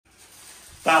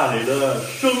大磊的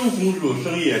生红薯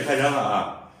生意也开张了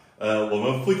啊！我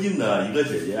们附近的一个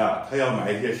姐姐啊，她要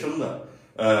买一些生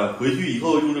的，回去以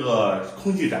后用这个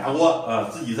空气炸锅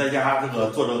啊，自己在家这个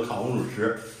做这个烤红薯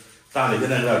吃。大磊现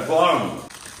在在装。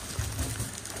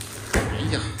哎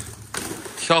呀，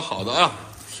挑好的啊，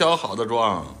挑好的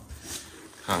装。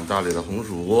看大磊的红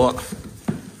薯，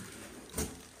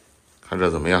看这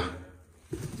怎么样？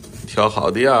挑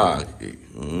好的呀，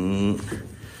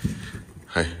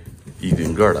嘿。一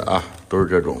顶个的啊，都是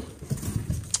这种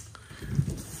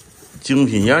精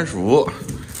品烟薯，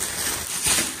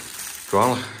装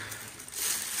了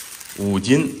5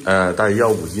斤，大爷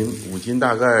要5斤，5斤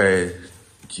大概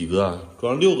几个啊？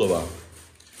装6个吧，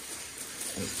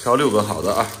挑6个好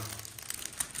的啊。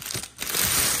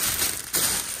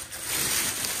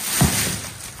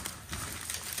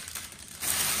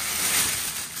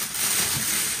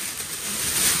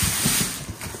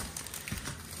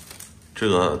这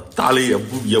个大磊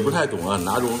也不太懂啊，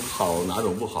哪种好哪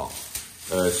种不好，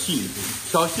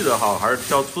挑细的好还是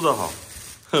挑粗的好？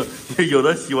哼，有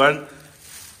的喜欢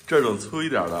这种粗一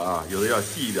点的啊，有的要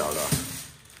细一点的。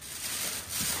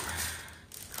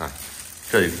看，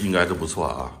这应该是不错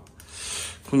啊。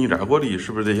空气炸锅里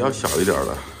是不是得要小一点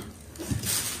的？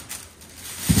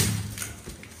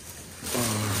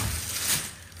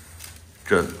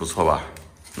这不错吧？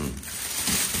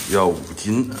要5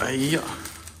斤，哎呀。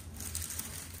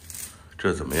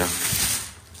这怎么样？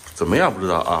怎么样不知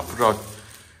道啊，不知道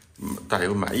大爷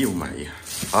满意不满意？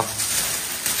啊，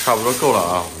差不多够了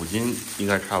啊，5斤应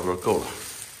该差不多够了。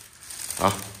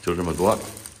啊，就这么多。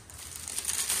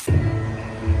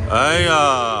哎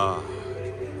呀，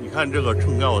你看这个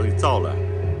秤杆我给造了，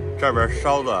这边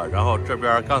烧的，然后这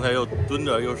边刚才又蹲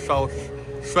着又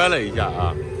摔了一下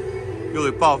啊，又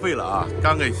给报废了啊。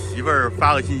刚给媳妇儿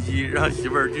发个信息，让媳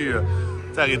妇儿去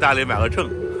再给大磊买个秤。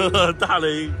大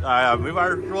磊，哎呀，没法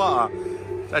说啊，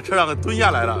在车上给蹲下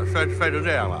来了，摔成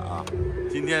这样了啊！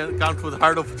今天刚出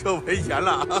摊都就赔钱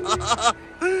了，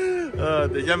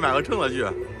得先买个秤了去。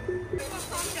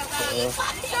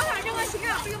小孩这个心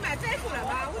上不就买白薯了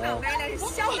吗？我那买的是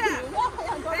小的，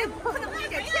可能买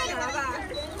点甜的了吧？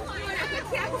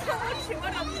甜不可我吃我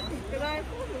这个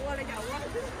红薯我来叫我。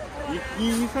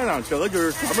你看上这个就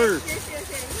是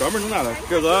专门弄那的，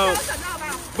这个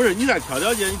不是你再挑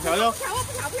挑去，你挑挑。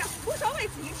我稍微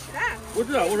自己吃的。我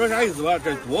知道，我说啥意思吧？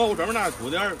这多，我专门拿多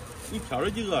点儿，你挑着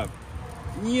几个，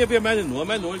你也别买那多，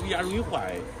买多比较容易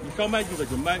坏。你少买几个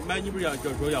就买，你不是要就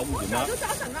说要5斤吗？就少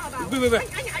剩了吧？别，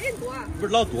俺家人多。不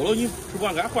是老多了，你吃不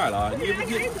完该坏了。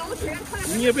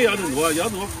你也别要那么多，要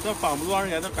多咱放不多长时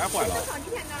间，它该坏了。放几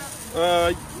天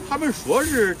呢？他们说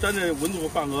是咱这温度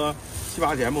放个7、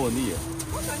8天没问题。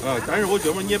但是我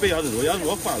觉得你也别要那么多，要那么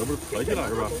多坏了不是可惜了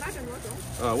是吧？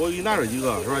我给你拿着几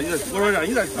个是吧？我说让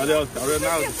你再挑着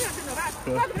拿着。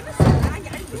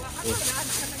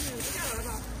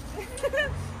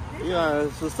你看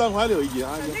是3块6一斤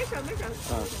啊。没事。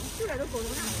出来都够用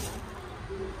了。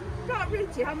主要不是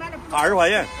街上买的20块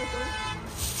钱。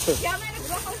街上买的不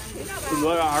多好吃了吧？更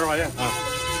多20块钱啊。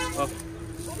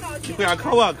你回家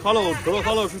烤吧，烤了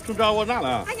成炸我拿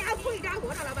了。俺家空气炸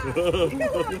锅上了吧？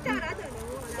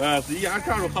自己家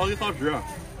炸着好吃。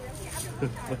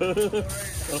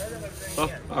好，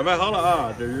安排好了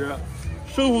啊！这是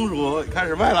生红薯开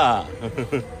始卖了。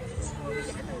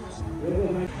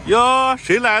哟，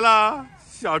谁来了？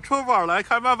小臭宝来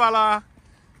看爸爸了。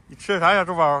你吃啥呀，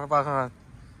臭宝？爸看看。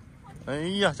哎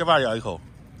呀，给爸咬一口。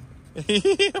嘿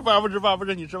嘿嘿，爸不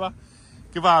吃，你吃吧。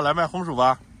给爸来卖红薯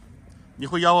吧。你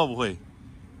会咬我不会？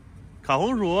烤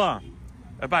红薯。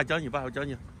哎，爸教你，我教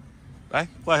你。来，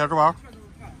过来，小臭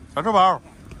宝。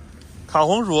烤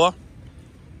红薯。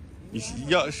你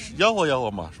吆喝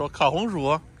嘛，说烤红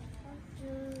薯，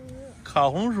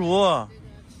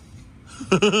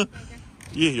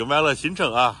咦，又买了新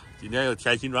秤啊！今天又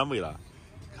添新装备了，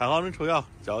看好能抽药，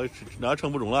叫我那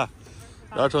秤不中了，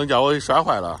那秤叫我给摔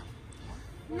坏了。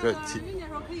这人家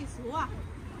说可以修啊。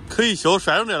可以修，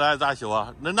摔成这了咋修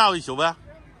啊？那拿回去修呗。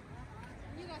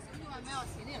你这修就买要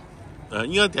新的。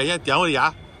你要点我的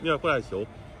牙，你要回来修，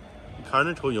你看着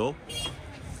能抽牛。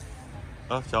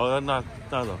啊，叫我拿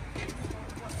走。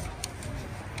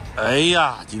哎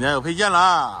呀，今天又赔钱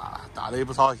了，大磊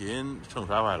不操心，秤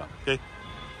摔坏了，给。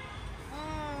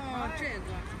这个。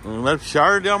那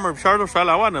2门片都摔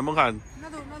烂完了，没看。那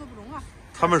都不中啊。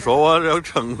他们说我这个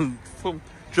秤，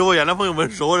直播间的朋友们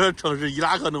说我这秤是伊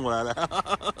拉克弄过来的。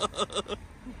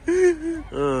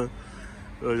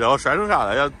然后摔成啥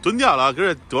了？要蹲掉了，搁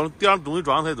这地上东西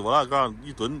装太多了，搁上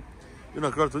一蹲，有那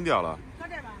搁蹲掉了。搁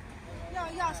这吧，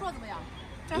要说怎么样？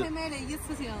这回买的一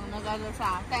次性那个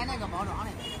啥带那个包装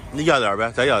的。你要点呗，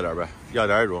再要点呗，要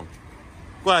点一种。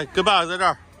过来，跟爸在这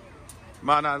儿。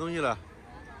妈拿东西了，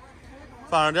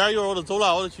放上点，一会儿我就走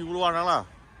了，我就去五路广场了。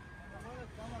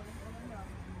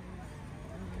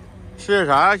吃点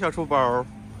啥呀，小臭包？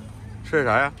吃点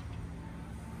啥呀？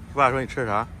爸说你吃点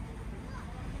啥？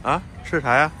啊，吃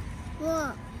啥呀？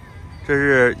这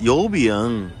是油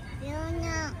饼。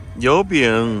油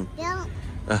饼。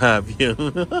饼。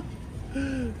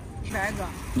吃哪个？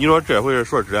你说这回是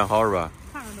说质量好是吧？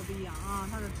看着都不一样啊，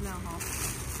它的质量好。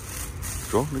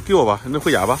中，你给我吧，你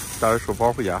回家吧，带着手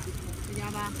包回家。回家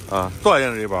吧。啊，多少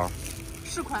钱这一包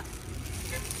？10块。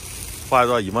花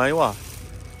多少1万1万？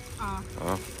啊。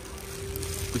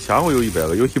不抢我有100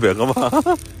个，有100个吗？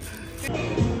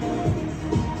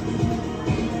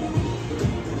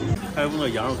开封的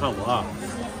羊肉看我啊！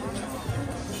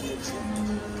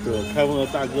这开封的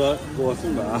大哥给我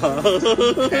送的啊！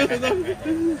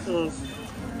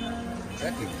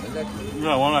你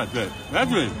看往哪追？来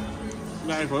追！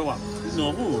你还说的话，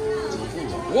弄不？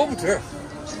我不吃，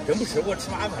真不吃，我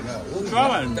吃晚饭呢。吃晚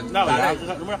饭那为啥？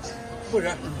不是，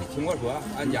你听我说，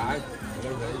俺家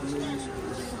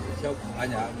俺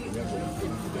家今年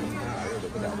俺儿子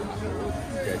不在家，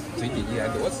这最近几天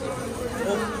多次。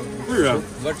不是，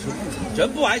我吃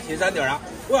真不爱去咱店啊！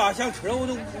我要想吃了，我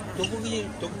都不给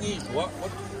你说。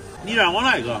你让我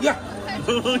来一个？呀，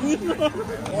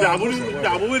家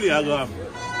不为烈哥，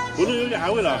不能有下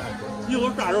回了。以后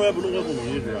啥时候也不能给送东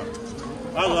西吃。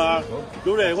大哥，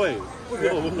就这回。以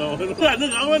后不能，那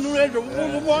让我弄这事，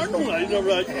我不玩弄了，你知不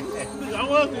知道？让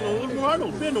我弄，我不玩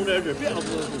弄，别弄这事，别让我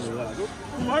弄了，就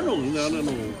不玩弄，你让那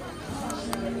弄。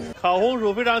烤红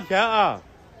薯非常甜啊！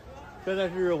现在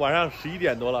是晚上11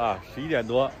点多了啊，11点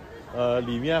多，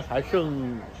里面还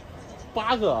剩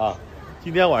8个啊。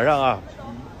今天晚上啊，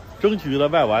争取给它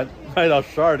卖完，卖到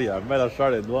12点，卖到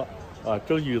12点多啊，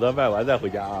争取给它卖完再回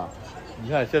家啊。你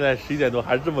看现在11点多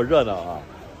还是这么热闹啊！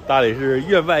大磊是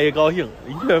越卖越高兴，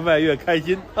越卖越开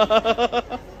心，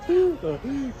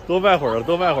多卖会儿，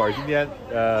多卖会儿。今天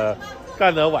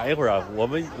干得晚一会儿啊，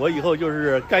我以后就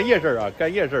是干夜市啊，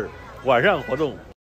干夜市，晚上活动。